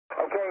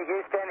Okay,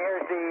 Houston,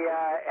 here's the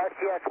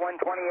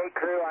STS-128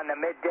 crew on the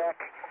mid-deck.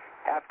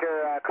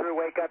 After crew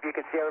wake up, you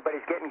can see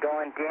everybody's getting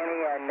going.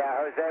 Danny and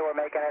Jose were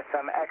making us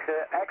some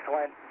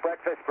excellent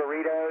breakfast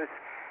burritos,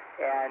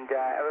 and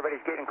everybody's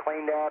getting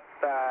cleaned up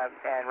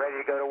and ready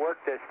to go to work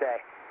this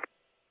day.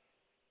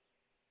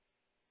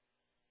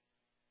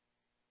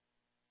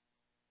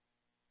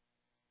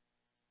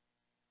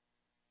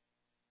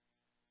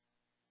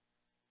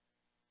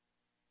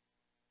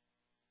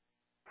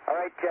 All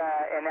right,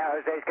 and now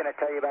Jose's going to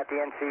tell you about the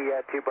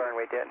NC2 burn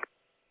we did.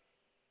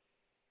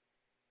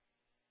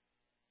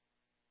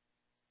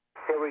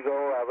 Here we go,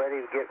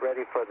 get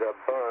ready for the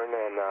burn,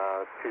 and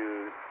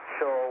to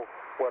show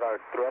what our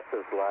thrust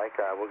is like,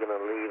 we're going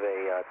to leave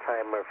a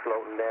timer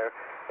floating there,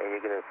 and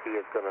you're going to see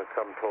it's going to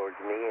come towards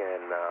me,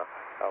 and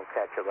I'll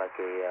catch it like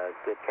a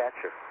good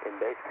catcher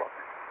in baseball.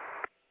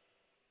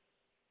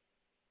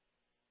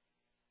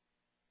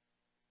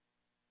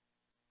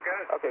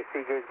 Okay,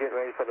 CJ's getting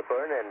ready for the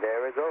burn, and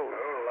there it goes.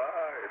 Oh,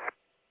 live.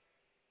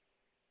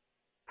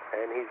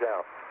 And he's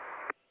out.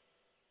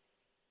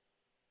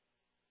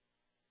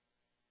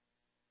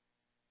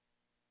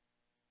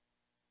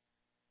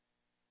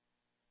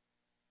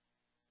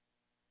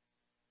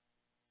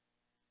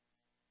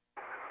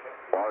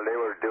 While they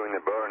were doing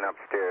the burn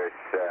upstairs,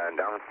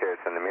 downstairs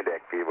on the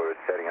mid-deck, we were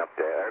setting up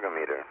the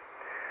ergometer.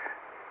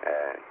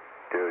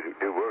 To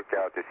do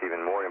workout is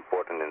even more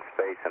important in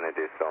space than it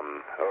is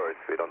on Earth.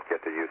 We don't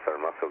get to use our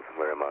muscles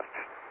very much.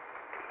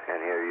 And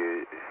here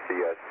you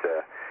see us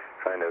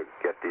trying to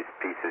get these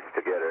pieces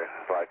together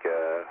like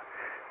a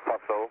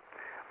puzzle.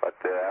 But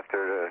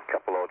after a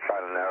couple of trial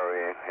and error,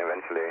 we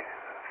eventually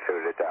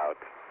figured it out.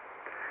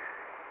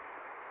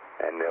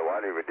 And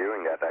while we were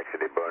doing that,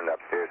 actually burned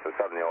upstairs, so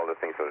suddenly all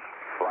the things were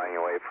flying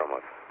away from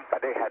us.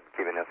 But they had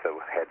given us a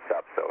heads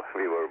up, so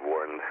we were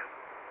warned.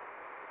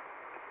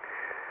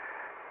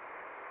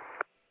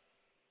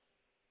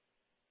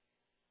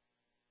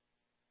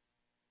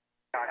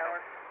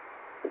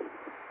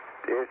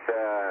 This,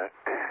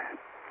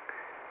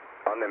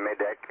 on the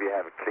mid-deck, we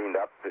have cleaned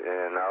up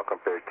now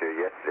compared to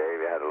yesterday.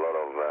 We had a lot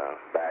of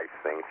bags,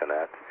 things and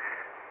that.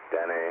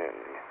 Then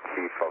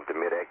chief of the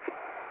mid-deck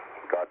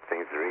got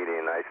things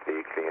really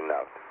nicely cleaned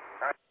out.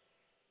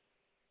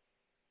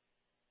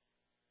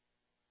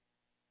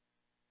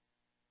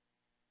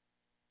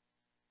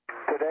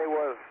 Today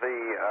was the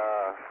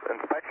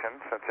inspection,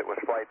 since it was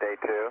flight day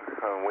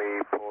 2.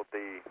 We pulled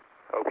the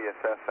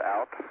OBSS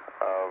out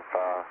of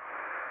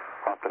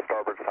off the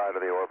starboard side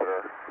of the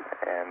orbiter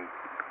and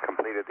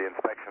completed the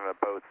inspection of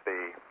both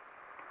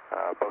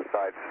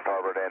sides,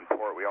 starboard and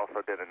port. We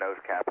also did a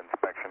nose cap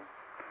inspection.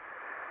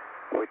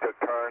 We took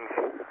turns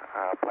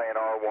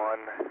playing R1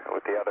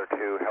 with the other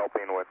two,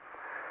 helping with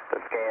the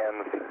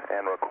scans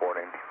and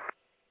recording.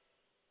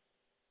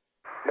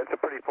 It's a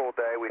pretty full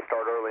day. We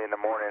start early in the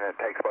morning, and it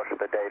takes most of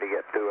the day to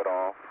get through it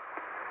all.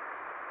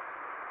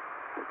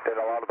 Then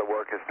a lot of the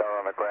work is done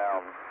on the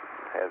ground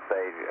as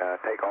they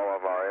take all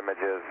of our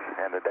images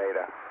and the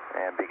data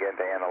and begin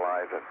to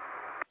analyze it.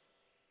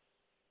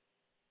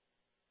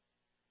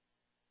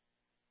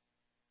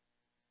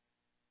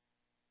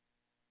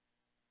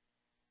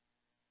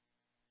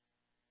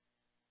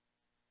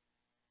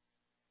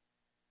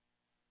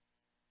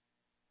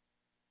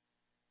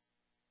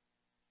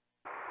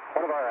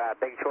 One of our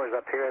big chores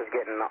up here is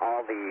getting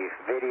all the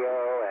video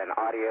and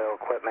audio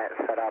equipment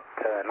set up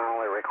to not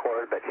only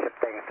record but ship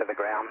things to the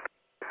ground.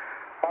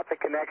 Lots of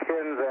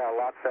connections,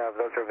 lots of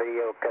those are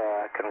video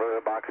converter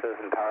boxes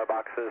and power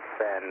boxes,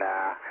 and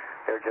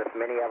there are just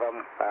many of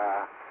them,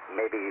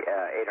 maybe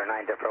 8 or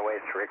 9 different ways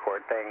to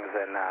record things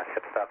and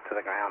ship stuff to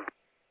the ground.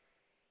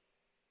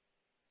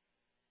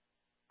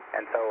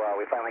 And so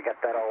we finally got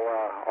that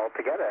all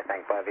together, I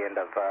think, by the end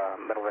of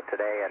middle of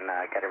today, and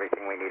got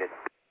everything we needed.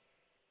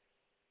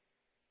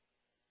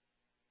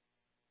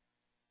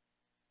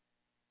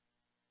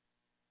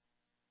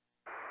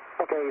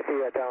 Okay, you see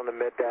that down the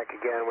mid-deck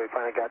again. We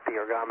finally got the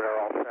ergometer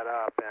all set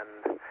up,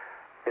 and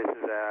this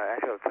is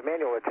actually it's a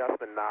manual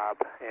adjustment knob,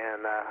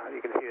 and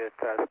you can see that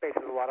space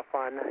is a lot of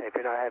fun. If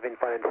you're not having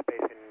fun in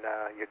space,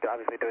 you're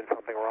obviously doing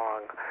something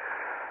wrong.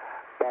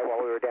 But while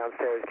we were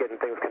downstairs getting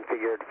things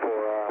configured for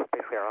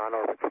basically our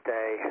on-orbit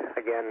stay,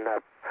 again,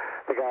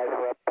 the guys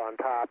were up on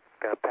top,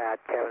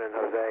 Pat, Kevin, and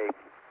Jose,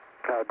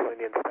 doing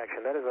the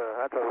inspection.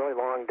 That's a really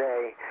long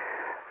day,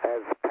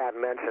 as Pat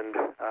mentioned.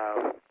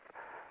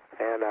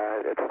 And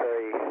it's a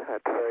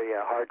very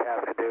hard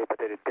task to do, but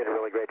they did a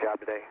really great job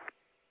today.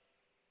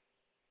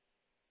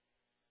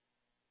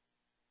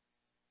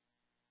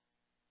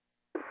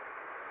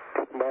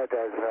 But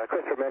as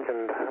Christopher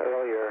mentioned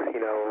earlier,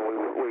 you know,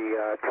 we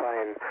try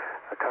and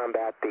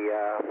combat the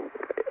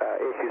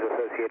issues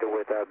associated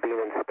with being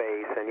in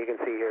space. And you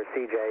can see here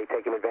CJ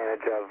taking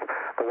advantage of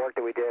the work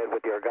that we did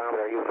with the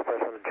ergometer. He was the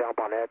first one to jump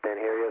on it, and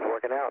here he is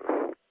working out.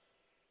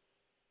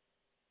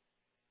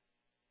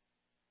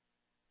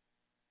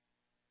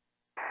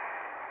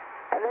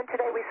 And then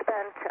today we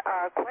spent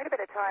quite a bit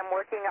of time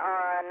working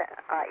on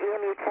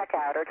EMU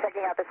checkout, or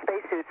checking out the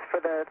spacesuits for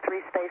the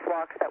 3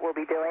 spacewalks that we'll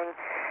be doing.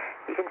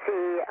 You can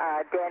see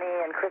Danny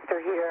and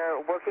Krista here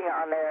working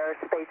on their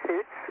space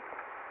suits.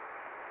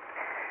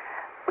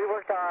 We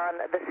worked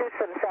on the suits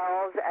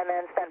themselves and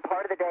then spent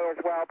part of the day as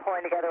well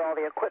pulling together all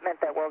the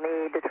equipment that we'll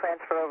need to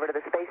transfer over to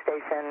the space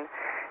station,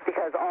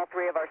 because all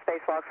three of our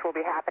spacewalks will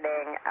be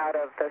happening out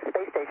of the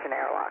space station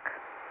airlock.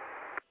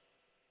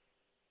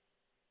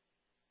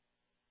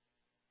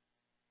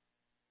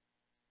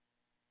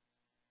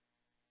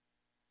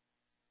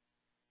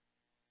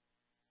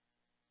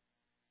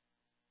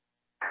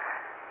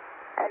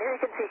 And here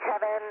you can see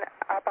Kevin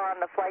up on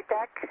the flight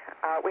deck.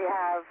 We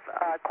have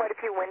quite a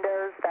few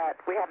windows that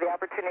we have the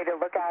opportunity to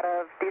look out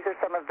of. These are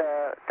some of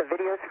the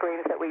video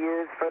screens that we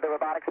use for the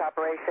robotics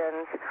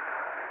operations.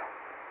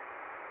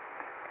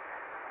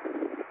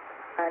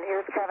 And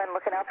here's Kevin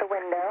looking out the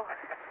window.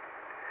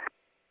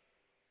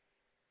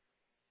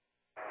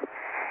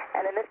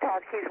 And in this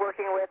task, he's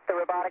working with the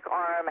robotic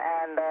arm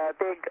and the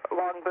big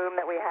long boom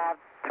that we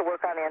have to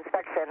work on the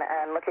inspection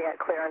and looking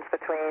at clearance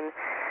between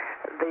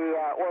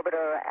the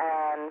orbiter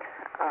and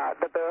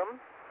the boom.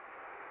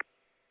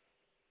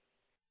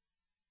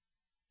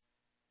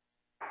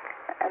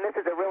 And this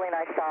is a really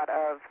nice shot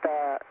of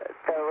the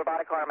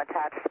robotic arm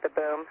attached to the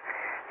boom.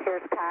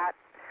 Here's Pat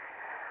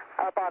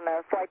up on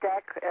the flight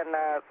deck and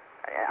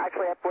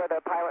actually up where the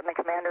pilot and the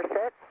commander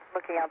sit,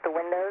 looking out the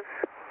windows.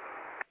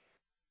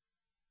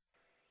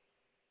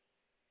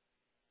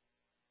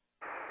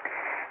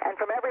 And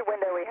from every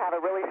window, we have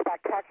a really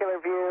spectacular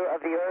view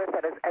of the Earth,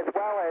 as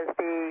well as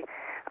the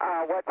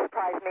what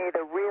surprised me,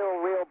 the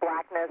real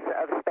blackness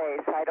of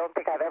space. I don't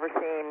think I've ever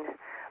seen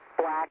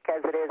black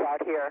as it is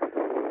out here.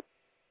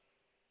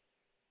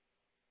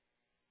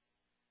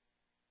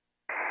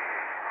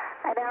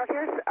 And now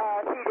here's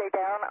CJ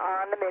down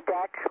on the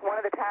middeck. One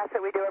of the tasks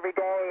that we do every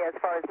day as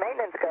far as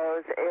maintenance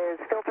goes is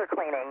filter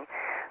cleaning.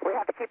 We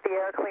have to keep the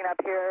air clean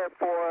up here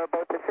for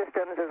both the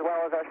systems as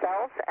well as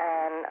ourselves,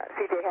 and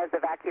CJ has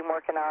the vacuum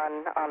working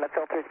on the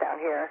filters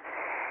down here.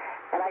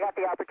 And I got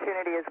the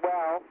opportunity as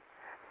well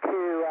to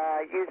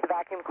use the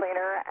vacuum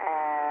cleaner,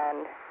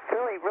 and it's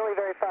really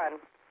very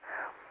fun.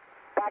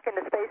 Back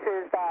into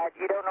spaces that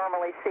you don't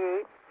normally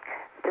see,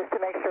 just to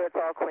make sure it's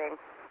all clean.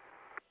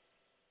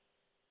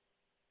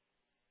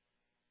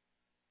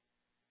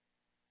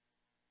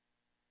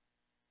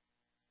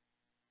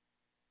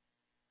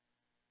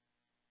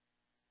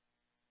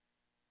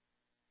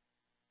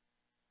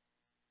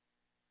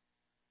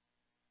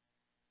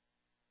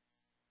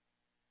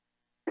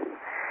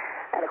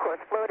 And of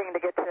course, floating to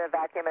get to the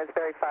vacuum is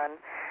very fun.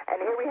 And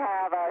here we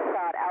have a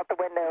shot out the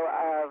window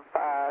of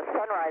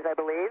sunrise, I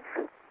believe.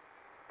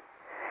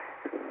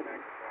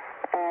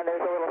 And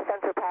there's a little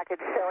sensor package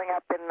showing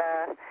up in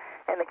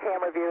the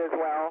camera view as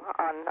well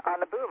on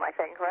the boom, I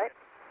think, right?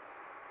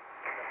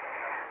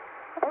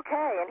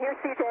 Okay, and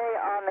here's CJ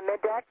on the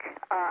middeck.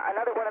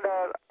 Another one of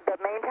the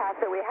main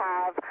tasks that we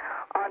have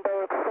on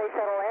both Space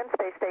Shuttle and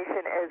Space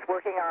Station is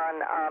working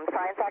on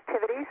science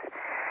activities.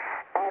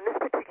 And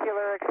this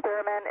particular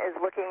experiment is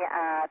looking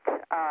at,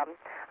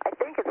 I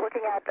think it's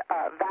looking at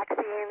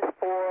vaccines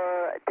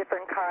for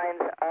different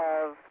kinds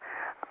of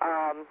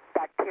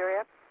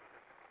bacteria.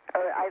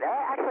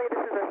 Actually,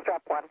 this is a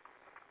strep one.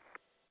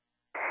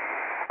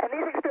 And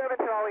these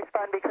experiments are always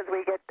fun because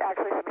we get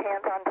actually some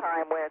hands-on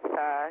time with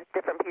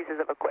different pieces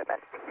of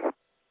equipment.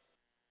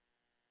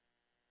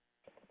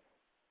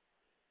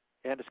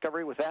 And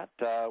Discovery, with that,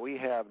 we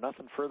have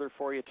nothing further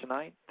for you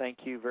tonight.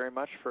 Thank you very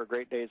much for a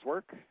great day's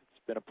work.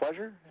 It's been a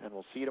pleasure, and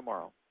we'll see you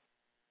tomorrow.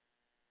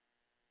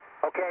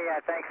 Okay,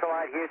 thanks a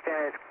lot,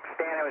 Houston.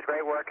 Stan, it was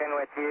great working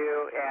with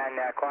you and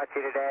Quad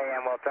today,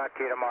 and we'll talk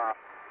to you tomorrow.